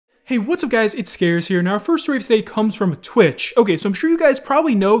Hey, what's up guys, it's Scares here. Now our first story of today comes from Twitch. Okay, so I'm sure you guys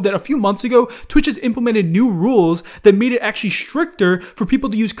probably know that a few months ago, Twitch has implemented new rules that made it actually stricter for people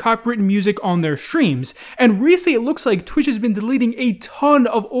to use copywritten music on their streams. And recently it looks like Twitch has been deleting a ton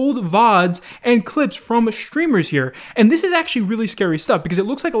of old VODs and clips from streamers here. And this is actually really scary stuff because it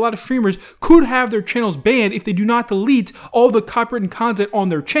looks like a lot of streamers could have their channels banned if they do not delete all the copywritten content on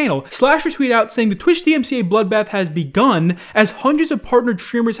their channel. Slasher tweeted out saying the Twitch DMCA bloodbath has begun as hundreds of partnered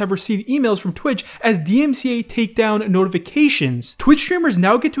streamers have received emails from Twitch as DMCA takedown notifications. Twitch streamers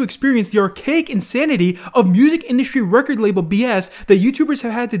now get to experience the archaic insanity of music industry record label BS that YouTubers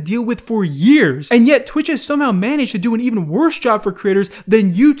have had to deal with for years. And yet Twitch has somehow managed to do an even worse job for creators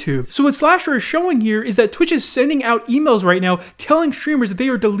than YouTube. So what Slasher is showing here is that Twitch is sending out emails right now telling streamers that they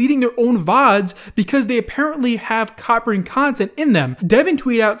are deleting their own VODs because they apparently have copywritten content in them. Devin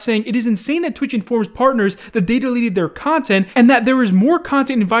tweeted out saying it is insane that Twitch informs partners that they deleted their content and that there is more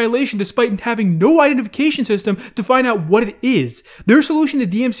content in violation despite having no identification system to find out what it is. Their solution to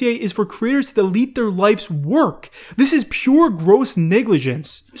DMCA is for creators to delete their life's work. This is pure gross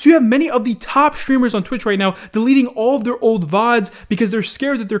negligence. So you have many of the top streamers on Twitch right now deleting all of their old VODs because they're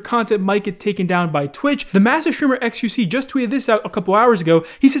scared that their content might get taken down by Twitch. The massive streamer XQC just tweeted this out a couple hours ago.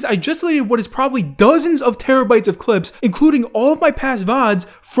 He says, I just deleted what is probably dozens of terabytes of clips, including all of my past VODs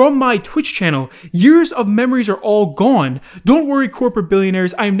from my Twitch channel. Years of memories are all gone. Don't worry, corporate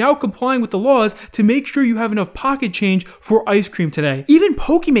billionaires. I am now complying with the laws to make sure you have enough pocket change for ice cream today. Even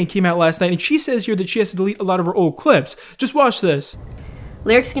Pokimane came out last night and she says here that she has to delete a lot of her old clips. Just watch this.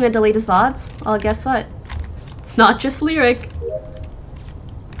 Lyric's gonna delete his VODs? Well, guess what? It's not just Lyric.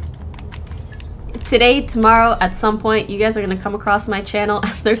 Today, tomorrow, at some point, you guys are gonna come across my channel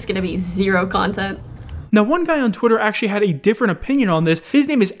and there's gonna be zero content. Now, one guy on Twitter actually had a different opinion on this. His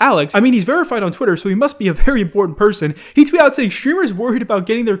name is Alex. I mean, he's verified on Twitter, so he must be a very important person. He tweeted out saying streamers worried about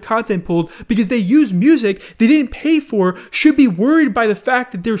getting their content pulled because they use music they didn't pay for should be worried by the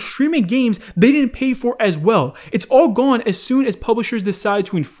fact that they're streaming games they didn't pay for as well. It's all gone as soon as publishers decide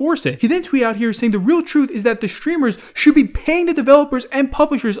to enforce it. He then tweeted out here saying the real truth is that the streamers should be paying the developers and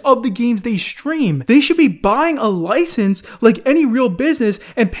publishers of the games they stream. They should be buying a license like any real business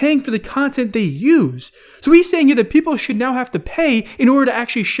and paying for the content they use. So he's saying here that people should now have to pay in order to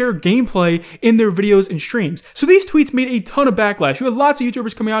actually share gameplay in their videos and streams. So these tweets made a ton of backlash. You had lots of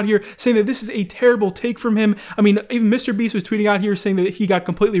YouTubers coming out here saying that this is a terrible take from him. I mean, even Mr. Beast was tweeting out here saying that he got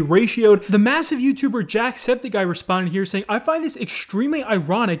completely ratioed. The massive YouTuber Jacksepticeye responded here saying, I find this extremely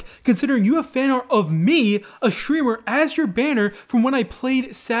ironic considering you have fan art of me, a streamer, as your banner from when I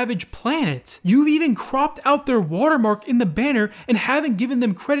played Savage Planet. You've even cropped out their watermark in the banner and haven't given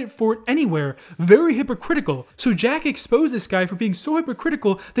them credit for it anywhere. Very hypocritical. So Jack exposed this guy for being so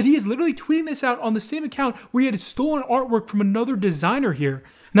hypocritical that he is literally tweeting this out on the same account where he had stolen artwork from another designer here.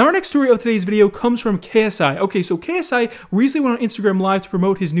 Now our next story of today's video comes from KSI. Okay, so KSI recently went on Instagram Live to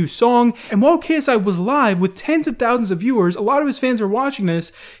promote his new song, and while KSI was live with tens of thousands of viewers, a lot of his fans were watching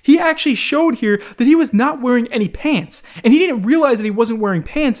this, he actually showed here that he was not wearing any pants, and he didn't realize that he wasn't wearing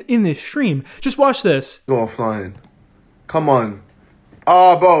pants in this stream. Just watch this. Go offline. Come on.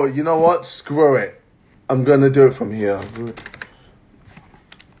 Ah, bro, you know what? Screw it. I'm gonna do it from here.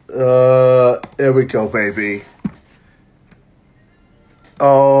 There we go, baby.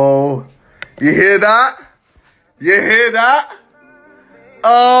 Oh, you hear that? You hear that?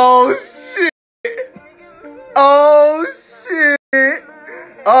 Oh, shit. Oh, shit.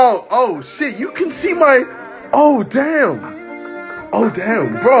 Oh, shit. You can see my... Oh, damn. Oh,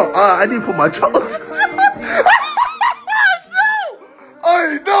 damn. Bro, I need to put my trousers on.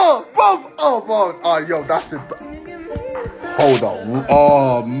 Oh, no, bro. Oh, bro. Oh, yo, that's it. Hold on.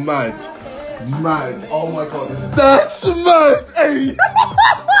 Oh, mad. Mad. Oh, my God. That's mad. Hey.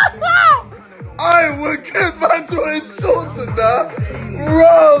 I would get mad wearing shorts and that. Bro,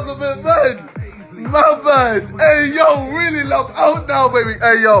 I was a bit mad. My bad. Hey, yo, really love out now, baby.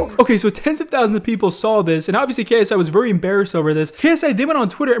 Hey, yo. Okay, so tens of thousands of people saw this, and obviously KSI was very embarrassed over this. KSI then went on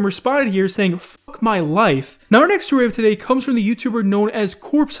Twitter and responded here saying, fuck my life. Now, our next story of today comes from the YouTuber known as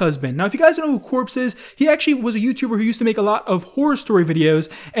Corpse Husband. Now, if you guys don't know who Corpse is, he actually was a YouTuber who used to make a lot of horror story videos,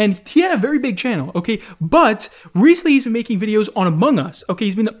 and he had a very big channel, okay? But recently, he's been making videos on Among Us, okay?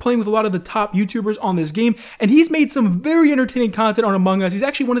 He's been playing with a lot of the top YouTubers on this game, and he's made some very entertaining content on Among Us. He's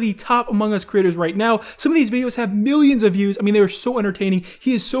actually one of the top Among Us creators right now. Some of these videos have millions of views. I mean, they are so entertaining.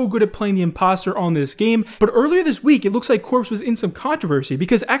 He is so good at playing the imposter on this game. But earlier this week, it looks like Corpse was in some controversy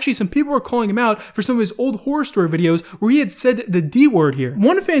because actually some people were calling him out for some of his old horror story videos where he had said the D word here.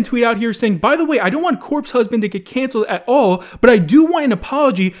 One fan tweeted out here saying, by the way, I don't want Corpse Husband to get canceled at all, but I do want an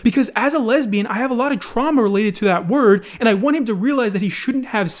apology because as a lesbian, I have a lot of trauma related to that word and I want him to realize that he shouldn't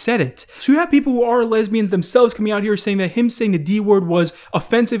have said it. So you have people who are lesbians themselves coming out here saying that him saying the D word was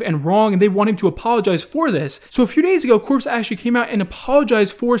offensive and wrong and they want him to apologize for this. So a few days ago, Corpse actually came out and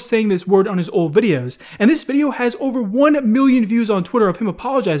apologized for saying this word on his old videos. And this video has over 1 million views on Twitter of him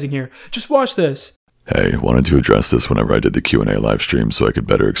apologizing here. Just watch this. Hey, wanted to address this whenever I did the Q&A live stream so I could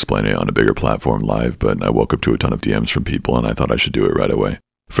better explain it on a bigger platform live, but I woke up to a ton of DMs from people and I thought I should do it right away.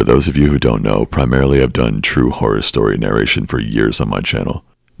 For those of you who don't know, primarily I've done true horror story narration for years on my channel.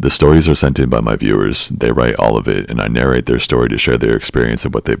 The stories are sent in by my viewers, they write all of it, and I narrate their story to share their experience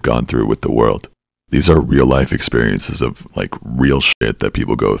of what they've gone through with the world. These are real life experiences of like real shit that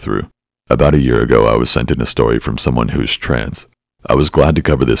people go through. About a year ago, I was sent in a story from someone who's trans. I was glad to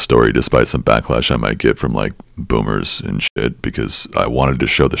cover this story despite some backlash I might get from like boomers and shit because I wanted to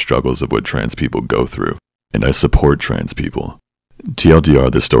show the struggles of what trans people go through. And I support trans people.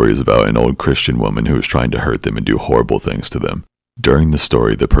 TLDR, the story is about an old Christian woman who is trying to hurt them and do horrible things to them. During the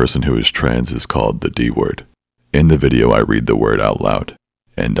story, the person who is trans is called the D word. In the video, I read the word out loud.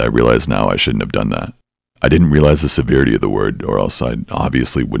 And I realize now I shouldn't have done that. I didn't realize the severity of the word or else I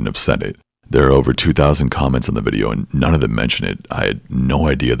obviously wouldn't have said it. There are over 2,000 comments on the video and none of them mention it. I had no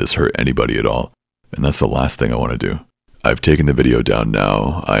idea this hurt anybody at all. And that's the last thing I want to do. I've taken the video down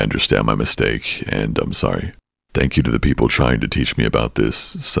now. I understand my mistake and I'm sorry. Thank you to the people trying to teach me about this.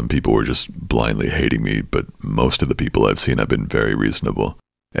 Some people were just blindly hating me, but most of the people I've seen have been very reasonable.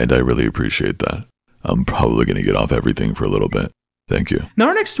 And I really appreciate that. I'm probably going to get off everything for a little bit. Thank you. Now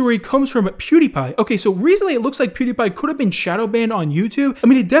our next story comes from PewDiePie. Okay, so recently it looks like PewDiePie could have been shadow banned on YouTube. I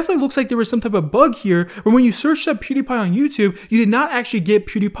mean, it definitely looks like there was some type of bug here where when you searched up PewDiePie on YouTube, you did not actually get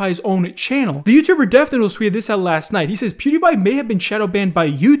PewDiePie's own channel. The YouTuber DefNoodles tweeted this out last night. He says PewDiePie may have been shadow banned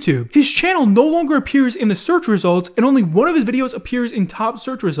by YouTube. His channel no longer appears in the search results and only one of his videos appears in top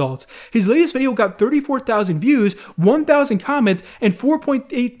search results. His latest video got 34,000 views, 1,000 comments, and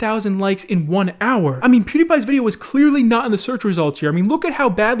 4.8 thousand likes in 1 hour. I mean, PewDiePie's video was clearly not in the search results here. I mean, look at how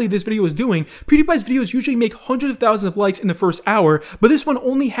badly this video is doing. PewDiePie's videos usually make hundreds of thousands of likes in the first hour, but this one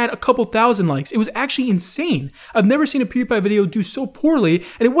only had a couple thousand likes. It was actually insane. I've never seen a PewDiePie video do so poorly,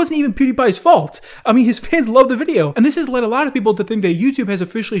 and it wasn't even PewDiePie's fault. I mean, his fans love the video, and this has led a lot of people to think that YouTube has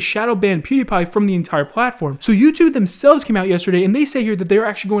officially shadow banned PewDiePie from the entire platform. So YouTube themselves came out yesterday, and they say here that they're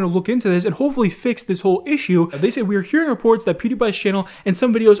actually going to look into this and hopefully fix this whole issue. They say, we are hearing reports that PewDiePie's channel and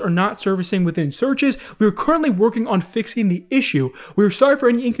some videos are not surfacing within searches. We are currently working on fixing the issue. We are sorry for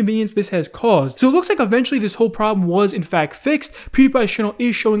any inconvenience this has caused. So it looks like eventually this whole problem was in fact fixed. PewDiePie's channel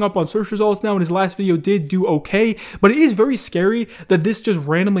is showing up on search results now and his last video did do okay, but it is very scary that this just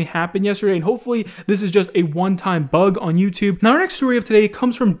randomly happened yesterday and hopefully this is just a one-time bug on YouTube. Now our next story of today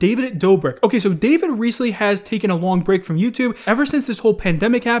comes from David Dobrik. Okay, so David recently has taken a long break from YouTube. Ever since this whole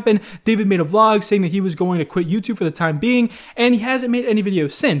pandemic happened, David made a vlog saying that he was going to quit YouTube for the time being and he hasn't made any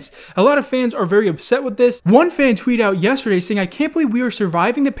videos since. A lot of fans are very upset with this. One fan tweeted out yesterday saying, I can't believe we are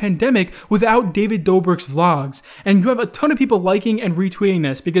surviving the pandemic without David Dobrik's vlogs. And you have a ton of people liking and retweeting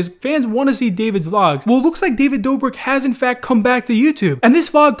this because fans want to see David's vlogs. Well, it looks like David Dobrik has in fact come back to YouTube. And this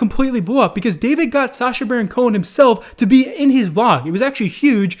vlog completely blew up because David got Sacha Baron Cohen himself to be in his vlog. It was actually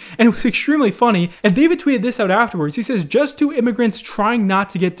huge and it was extremely funny. And David tweeted this out afterwards. He says, just two immigrants trying not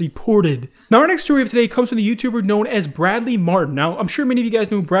to get deported. Now our next story of today comes from the YouTuber known as Bradley Martin. Now I'm sure many of you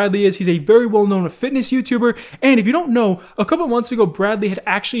guys know who Bradley is. He's a very well-known fitness YouTuber. And if you don't know, a couple months ago, Bradley had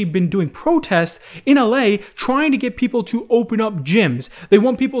actually been doing protests in LA trying to get people to open up gyms. They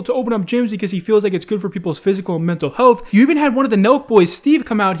want people to open up gyms because he feels like it's good for people's physical and mental health. You even had one of the Nelk boys, Steve,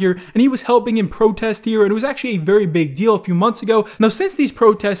 come out here and he was helping him protest here and it was actually a very big deal a few months ago. Now since these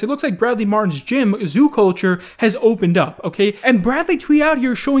protests, it looks like Bradley Martin's gym, Zoo Culture, has opened up, okay? And Bradley tweeted out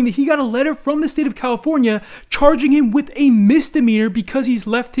here showing that he got a letter from the state of California charging him with a misdemeanor because he's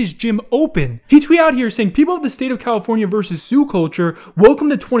left his gym open. He tweeted out here saying, people of the state of California versus Zoo Culture, welcome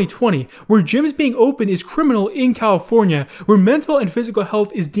to 2020, where gyms being open is criminal in California, where mental and physical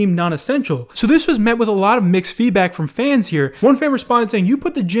health is deemed non-essential. So this was met with a lot of mixed feedback from fans here. One fan responded saying, you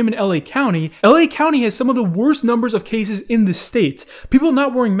put the gym in LA County. LA County has some of the worst numbers of cases in the state. People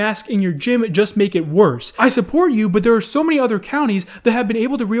not wearing masks in your gym just make it worse. I support you, but there are so many other counties that have been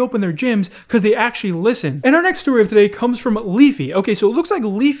able to reopen their gyms because they actually listen. And our next story of today comes from Leafy. Okay, so it looks like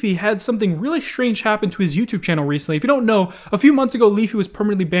Leafy had something really strange happen to his YouTube channel recently. If you don't know, a few months ago, Leafy was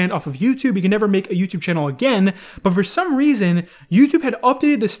permanently banned off of YouTube. He can never make a YouTube channel again, but for some reason, YouTube had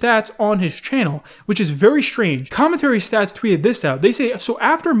updated the stats on his channel, which is very strange. Commentary Stats tweeted this out. They say, so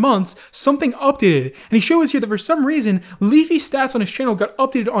after months, something updated, and he shows here that for some reason, Leafy's stats on his channel got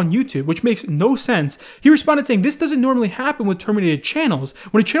updated on YouTube, which makes no sense. He responded saying, this doesn't normally happen with terminated channels.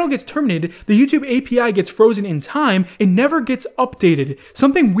 When a channel gets terminated, the YouTube API gets frozen in time and never gets updated.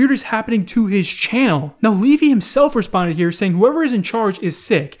 Something weird is happening to his channel. Now, Leafy himself responded here saying, whoever is in charge is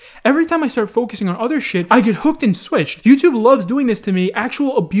sick. Every time I start focusing on other shit, I get hooked and switched. YouTube loves doing this to me,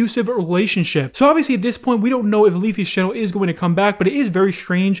 actual abusive relationship. So obviously at this point, we don't know if Leafy's channel is going to come back, but it is very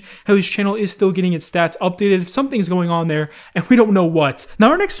strange how his channel is still getting its stats updated. Something's going on there, and we don't know what. Now,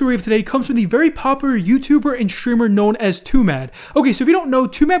 our next story of today comes from the very popular YouTuber and streamer known as TwoMad. Okay, so if you don't know,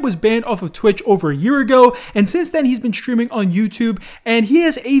 TwoMad was banned off of Twitch over a year ago, and since then he's been streaming on YouTube, and he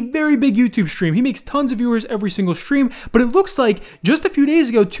has a very big YouTube stream. He makes tons of viewers every single stream, but it looks like just a few days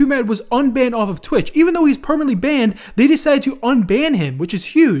ago, TwoMad was unbanned off of Twitch. Even though he's permanently banned, they decided to unban him, which is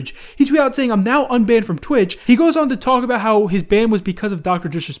huge. He tweeted out saying, I'm now unbanned from Twitch. He goes on to talk about how his ban was because of Dr.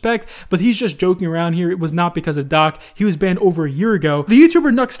 Disrespect, but he's just joking around here. It was not because of Doc. He was banned over a year ago. The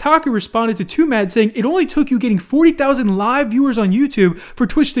YouTuber Nuxtaku responded to TwoMad saying, it only took you getting 40,000 live viewers on YouTube for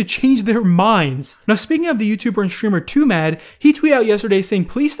Twitch to change their minds. Now, speaking of the YouTuber and streamer TwoMad, he tweeted out yesterday saying,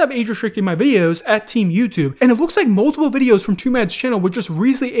 please stop age restricting my videos at Team YouTube. And it looks like multiple videos from TwoMad's channel were just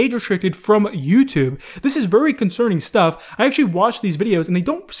recently age restricted from YouTube. This is very concerning stuff. I actually watched these videos and they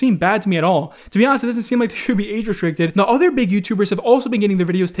don't seem bad to me at all. To be honest, it doesn't seem like they should be age restricted. Now, other big YouTubers have also been getting their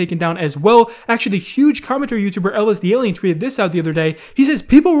videos taken down as well. Actually, the huge commentary YouTuber Ellis the Alien tweeted this out the other day. He says,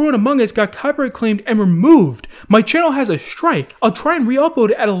 people who wrote Among Us got copyright claimed and removed. My channel has a strike. I'll try and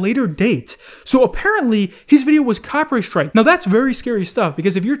re-upload it at a later date. So apparently, his video was copyright strike. Now, that's very scary stuff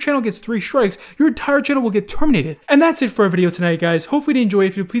because if your channel gets 3 strikes, your entire channel will get terminated. And that's it for our video tonight, guys. Hopefully you enjoyed.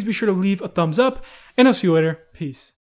 If you do, please be sure to leave a thumbs up, and I'll see you later. Peace.